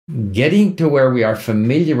getting to where we are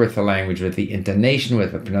familiar with the language, with the intonation,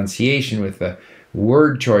 with the pronunciation, with the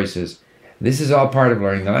word choices. This is all part of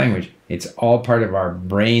learning the language. It's all part of our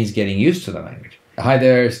brains getting used to the language. Hi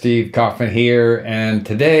there, Steve Kaufman here, and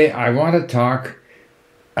today I want to talk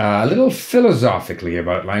a little philosophically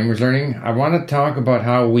about language learning. I want to talk about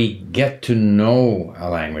how we get to know a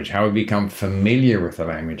language, how we become familiar with the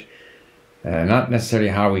language, not necessarily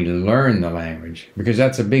how we learn the language, because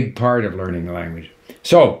that's a big part of learning the language.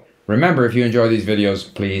 So remember, if you enjoy these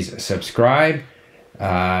videos, please subscribe,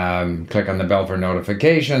 click on the bell for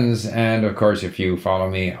notifications, and of course, if you follow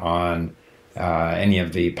me on any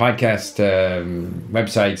of the podcast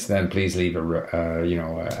websites, then please leave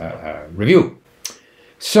a review.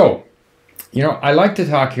 So, I like to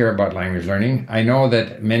talk here about language learning. I know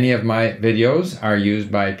that many of my videos are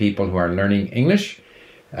used by people who are learning English,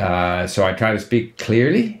 so I try to speak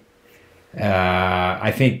clearly.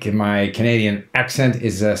 I think my Canadian accent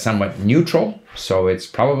is somewhat neutral, so it's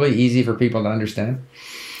probably easy for people to understand.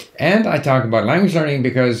 And I talk about language learning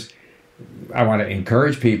because I want to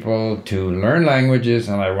encourage people to learn languages,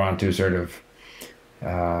 and I want to sort of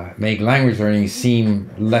make language learning seem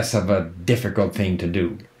less of a difficult thing to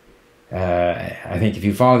do. I think if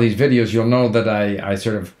you follow these videos, you'll know that I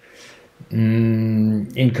sort of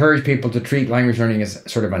encourage people to treat language learning as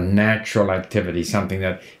sort of a natural activity, something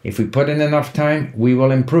that if we put in enough time, we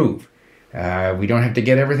will improve. We don't have to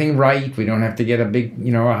get everything right. We don't have to get a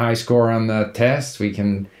high score on the tests. We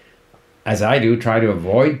can, as I do, try to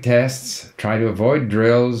avoid tests, try to avoid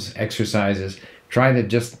drills, exercises, try to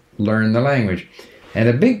just learn the language. And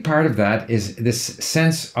a big part of that is this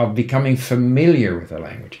sense of becoming familiar with the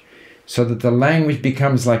language, so that the language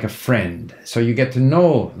becomes like a friend. So you get to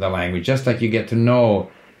know the language, just like you get to know,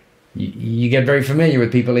 you get very familiar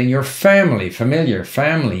with people in your family,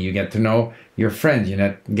 you get to know your friends, you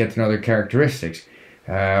get to know their characteristics.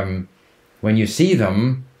 When you see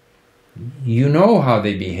them, you know how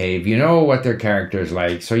they behave, you know what their character is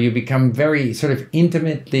like, so you become very sort of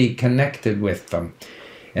intimately connected with them.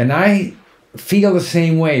 And I feel the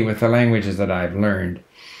same way with the languages that I've learned.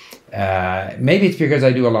 Maybe it's because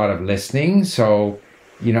I do a lot of listening, so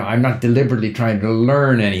I'm not deliberately trying to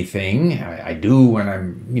learn anything. I do when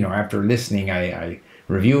I'm, after listening, I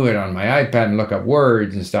review it on my iPad and look up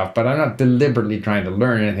words and stuff, but I'm not deliberately trying to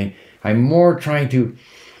learn anything. I'm more trying to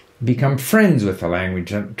become friends with the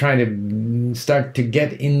language. I'm trying to start to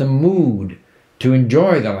get in the mood to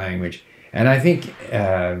enjoy the language. And I think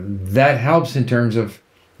that helps in terms of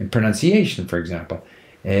pronunciation, for example,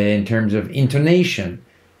 in terms of intonation,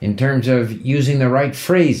 in terms of using the right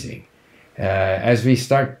phrasing. As we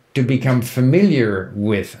start to become familiar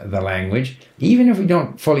with the language, even if we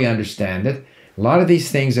don't fully understand it, a lot of these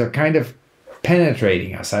things are kind of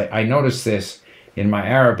penetrating us. I noticed this in my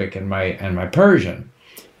Arabic and my Persian.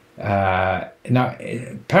 Now,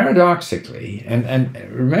 paradoxically, and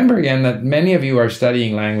remember again that many of you are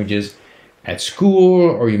studying languages at school,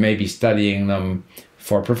 or you may be studying them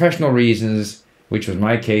for professional reasons, which was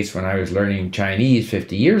my case when I was learning Chinese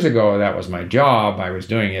 50 years ago. That was my job. I was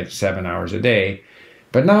doing it 7 hours a day.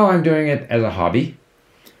 But now I'm doing it as a hobby.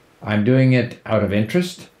 I'm doing it out of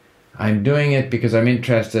interest. I'm doing it because I'm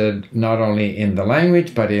interested not only in the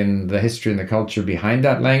language, but in the history and the culture behind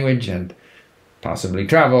that language, and possibly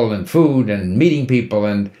travel and food and meeting people,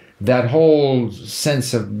 and that whole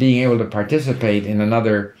sense of being able to participate in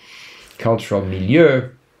another cultural milieu.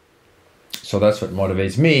 So that's what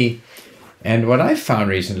motivates me. And what I've found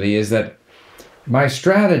recently is that my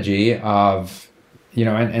strategy of,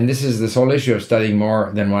 and this is this whole issue of studying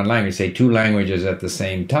more than one language, say 2 languages at the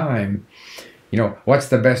same time. What's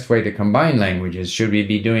the best way to combine languages? Should we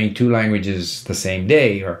be doing 2 languages the same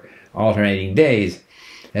day or alternating days?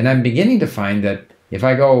 And I'm beginning to find that if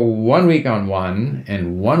I go 1 week on one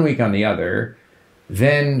and 1 week on the other,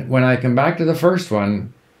 then when I come back to the first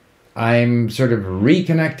one, I'm sort of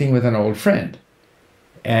reconnecting with an old friend.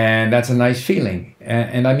 And that's a nice feeling.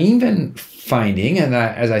 And I'm even finding, and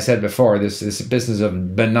as I said before, this business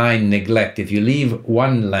of benign neglect. If you leave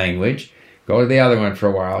one language, go to the other one for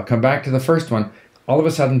a while, come back to the first one, all of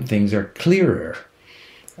a sudden things are clearer.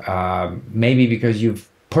 Maybe because you've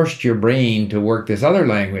pushed your brain to work this other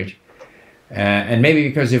language. And maybe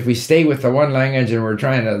because if we stay with the one language and we're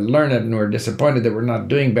trying to learn it and we're disappointed that we're not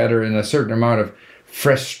doing better, and a certain amount of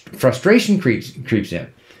frustration creeps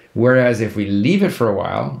in. Whereas if we leave it for a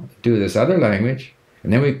while, do this other language,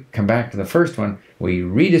 and then we come back to the first one, we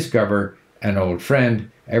rediscover an old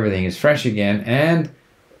friend, everything is fresh again, and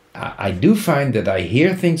I do find that I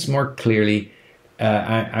hear things more clearly.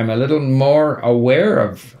 I'm a little more aware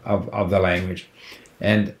of the language.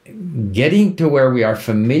 And getting to where we are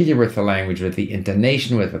familiar with the language, with the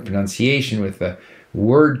intonation, with the pronunciation, with the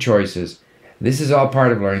word choices, this is all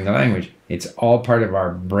part of learning the language. It's all part of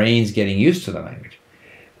our brains getting used to the language.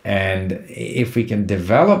 And if we can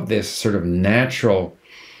develop this sort of natural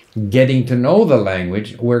getting to know the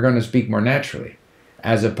language, we're going to speak more naturally,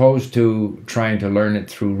 as opposed to trying to learn it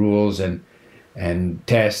through rules and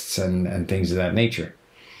tests and things of that nature.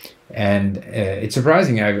 And it's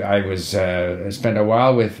surprising. I was spent a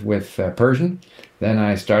while with Persian. Then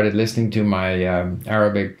I started listening to my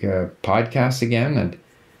Arabic podcasts again,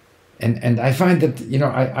 and I find that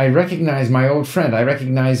I recognize my old friend. I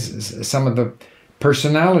recognize some of the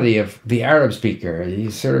personality of the Arab speaker.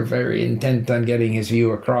 He's sort of very intent on getting his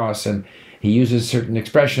view across, and he uses certain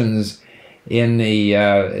expressions in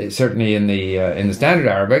the certainly in the standard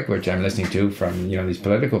Arabic, which I'm listening to from these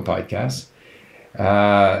political podcasts.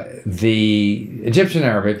 The Egyptian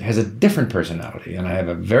Arabic has a different personality, and I have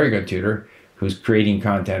a very good tutor who's creating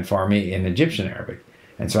content for me in Egyptian Arabic,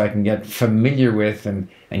 and so I can get familiar with and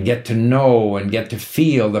get to know and get to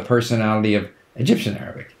feel the personality of Egyptian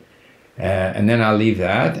Arabic. And then I'll leave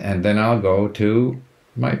that, and then I'll go to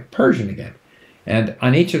my Persian again. And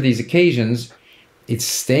on each of these occasions, it's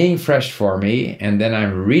staying fresh for me, and then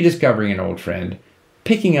I'm rediscovering an old friend,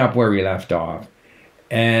 picking up where we left off.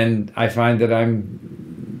 And I find that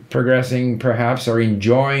I'm progressing perhaps, or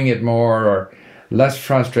enjoying it more, or less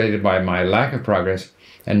frustrated by my lack of progress,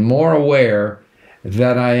 and more aware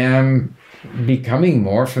that I am becoming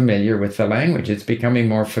more familiar with the language. It's becoming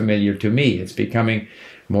more familiar to me. It's becoming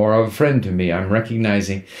more of a friend to me. I'm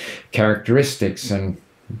recognizing characteristics and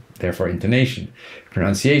therefore intonation,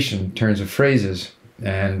 pronunciation, turns of phrases.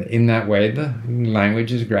 And in that way, the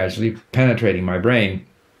language is gradually penetrating my brain.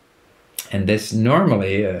 And this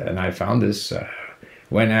normally, and I found this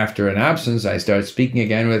when after an absence, I started speaking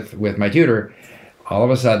again with my tutor, all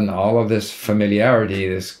of a sudden, all of this familiarity,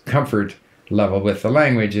 this comfort level with the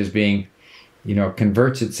language is being,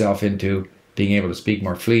 converts itself into being able to speak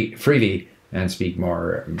more freely and speak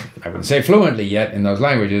more, I wouldn't say fluently yet in those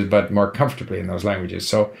languages, but more comfortably in those languages.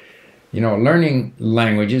 So, learning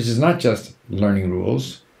languages is not just learning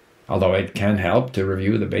rules, although it can help to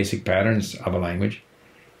review the basic patterns of a language.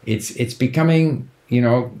 It's becoming,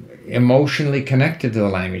 emotionally connected to the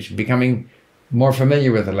language, becoming more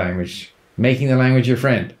familiar with the language, making the language your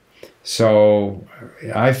friend. So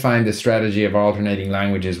I find the strategy of alternating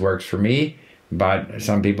languages works for me, but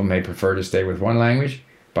some people may prefer to stay with one language.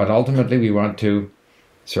 But ultimately, we want to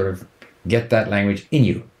sort of get that language in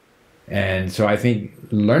you. And so I think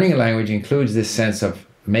learning a language includes this sense of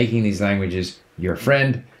making these languages your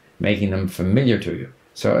friend, making them familiar to you.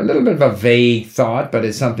 So a little bit of a vague thought, but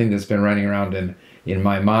it's something that's been running around in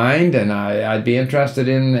my mind, and I'd be interested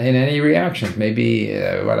in any reactions. Maybe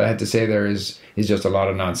what I had to say there is just a lot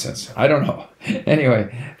of nonsense. I don't know.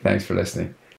 Anyway, thanks for listening.